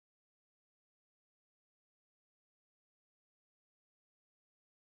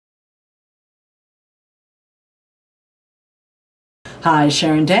Hi,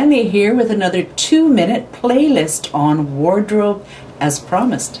 Sharon Danley here with another 2-minute playlist on wardrobe as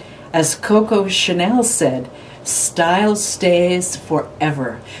promised. As Coco Chanel said, style stays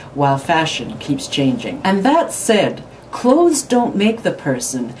forever while fashion keeps changing. And that said, clothes don't make the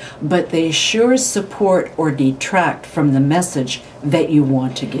person, but they sure support or detract from the message that you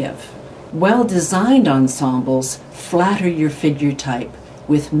want to give. Well-designed ensembles flatter your figure type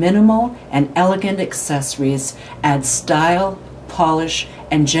with minimal and elegant accessories, add style, polish,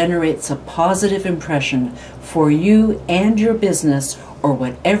 and generates a positive impression for you and your business or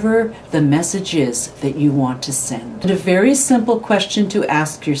whatever the message is that you want to send. And a very simple question to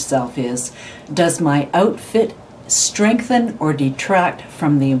ask yourself is, does my outfit strengthen or detract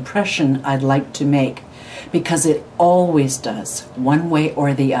from the impression I'd like to make? Because it always does, one way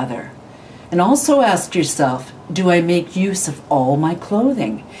or the other. And also ask yourself, do I make use of all my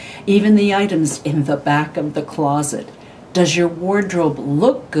clothing, even the items in the back of the closet? Does your wardrobe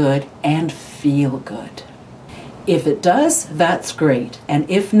look good and feel good? If it does, that's great. And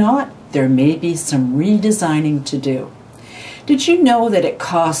if not, there may be some redesigning to do. Did you know that it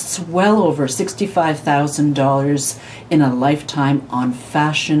costs well over $65,000 in a lifetime on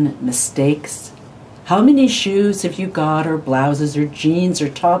fashion mistakes? How many shoes have you got, or blouses, or jeans, or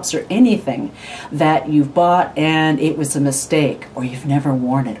tops, or anything that you've bought and it was a mistake, or you've never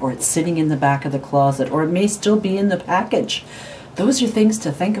worn it, or it's sitting in the back of the closet, or it may still be in the package? Those are things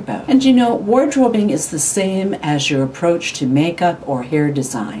to think about. And you know, wardrobing is the same as your approach to makeup or hair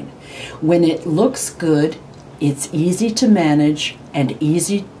design. When it looks good, it's easy to manage and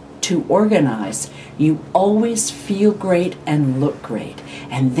easy to organize. You always feel great and look great.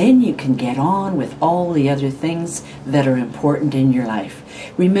 And then you can get on with all the other things that are important in your life.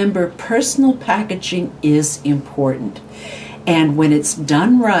 Remember, personal packaging is important. And when it's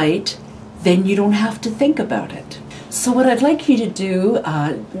done right, then you don't have to think about it. So what I'd like you to do,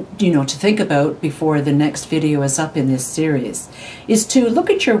 to think about before the next video is up in this series, is to look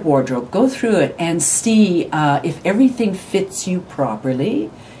at your wardrobe, go through it, and see if everything fits you properly.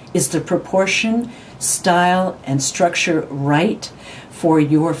 Is the proportion, style, and structure right for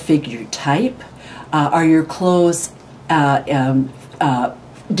your figure type? Are your clothes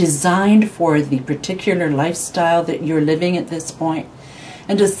designed for the particular lifestyle that you're living at this point?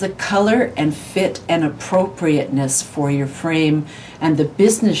 And does the color and fit and appropriateness for your frame and the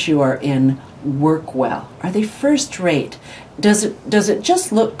business you are in work well? Are they first rate? Does it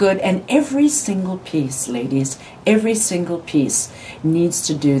just look good? And every single piece, ladies, every single piece needs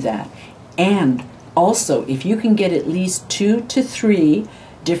to do that. And also, if you can get at least 2 to 3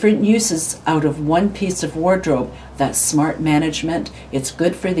 different uses out of one piece of wardrobe, that's smart management. It's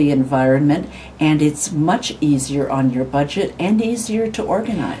good for the environment, and it's much easier on your budget and easier to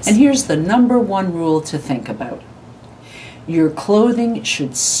organize. And here's the #1 rule to think about. Your clothing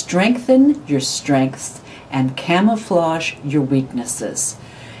should strengthen your strengths and camouflage your weaknesses.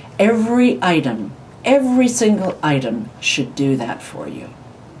 Every item, every single item should do that for you.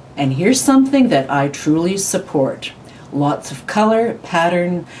 And here's something that I truly support. Lots of color,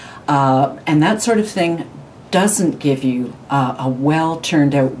 pattern, and that sort of thing doesn't give you a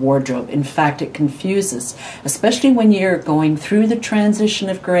well-turned-out wardrobe. In fact, it confuses, especially when you're going through the transition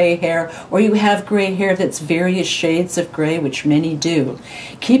of gray hair, or you have gray hair that's various shades of gray, which many do.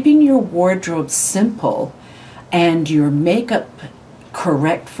 Keeping your wardrobe simple and your makeup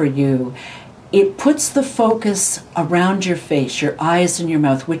correct for you, it puts the focus around your face, your eyes and your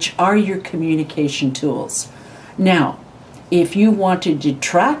mouth, which are your communication tools. Now, if you want to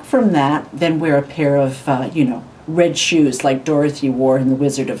detract from that, then wear a pair of, red shoes like Dorothy wore in The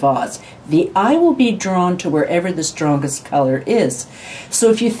Wizard of Oz. The eye will be drawn to wherever the strongest color is. So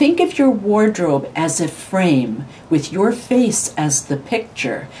if you think of your wardrobe as a frame with your face as the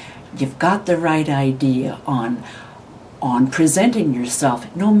picture, you've got the right idea on presenting yourself.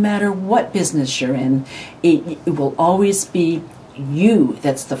 No matter what business you're in, it will always be you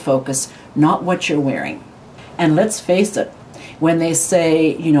that's the focus, not what you're wearing. And let's face it, when they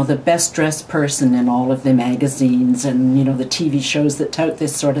say, the best dressed person in all of the magazines and, the TV shows that tout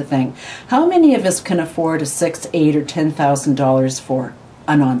this sort of thing, how many of us can afford a $6,000, $8,000, or $10,000 for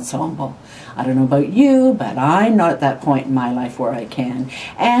an ensemble? I don't know about you, but I'm not at that point in my life where I can.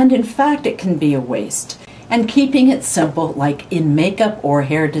 And in fact, it can be a waste. And keeping it simple, like in makeup or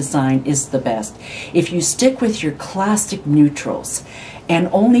hair design, is the best. If you stick with your classic neutrals and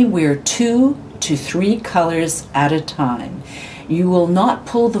only wear 2 to 3 colors at a time, you will not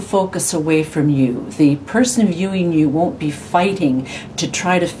pull the focus away from you. The person viewing you won't be fighting to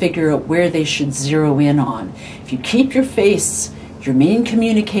try to figure out where they should zero in on. If you keep your face your main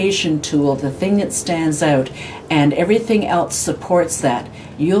communication tool, the thing that stands out, and everything else supports that,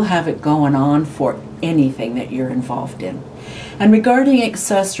 you'll have it going on for anything that you're involved in. And regarding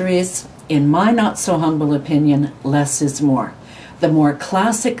accessories, in my not so humble opinion, less is more. The more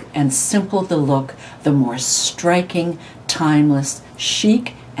classic and simple the look, the more striking, timeless,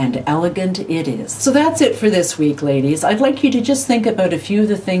 chic, and elegant it is. So that's it for this week, ladies. I'd like you to just think about a few of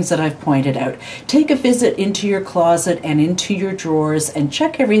the things that I've pointed out. Take a visit into your closet and into your drawers and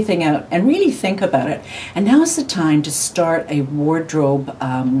check everything out and really think about it. And now's the time to start a wardrobe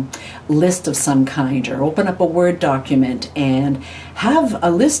list of some kind, or open up a Word document and have a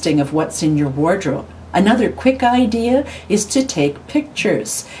listing of what's in your wardrobe. Another quick idea is to take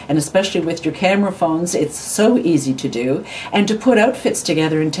pictures, and especially with your camera phones, it's so easy to do, and to put outfits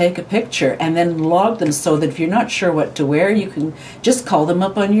together and take a picture and then log them so that if you're not sure what to wear, you can just call them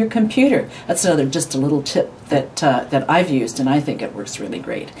up on your computer. That's just a little tip that I've used, and I think it works really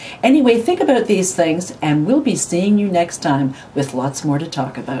great. Anyway, think about these things, and we'll be seeing you next time with lots more to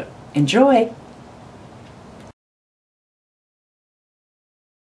talk about. Enjoy!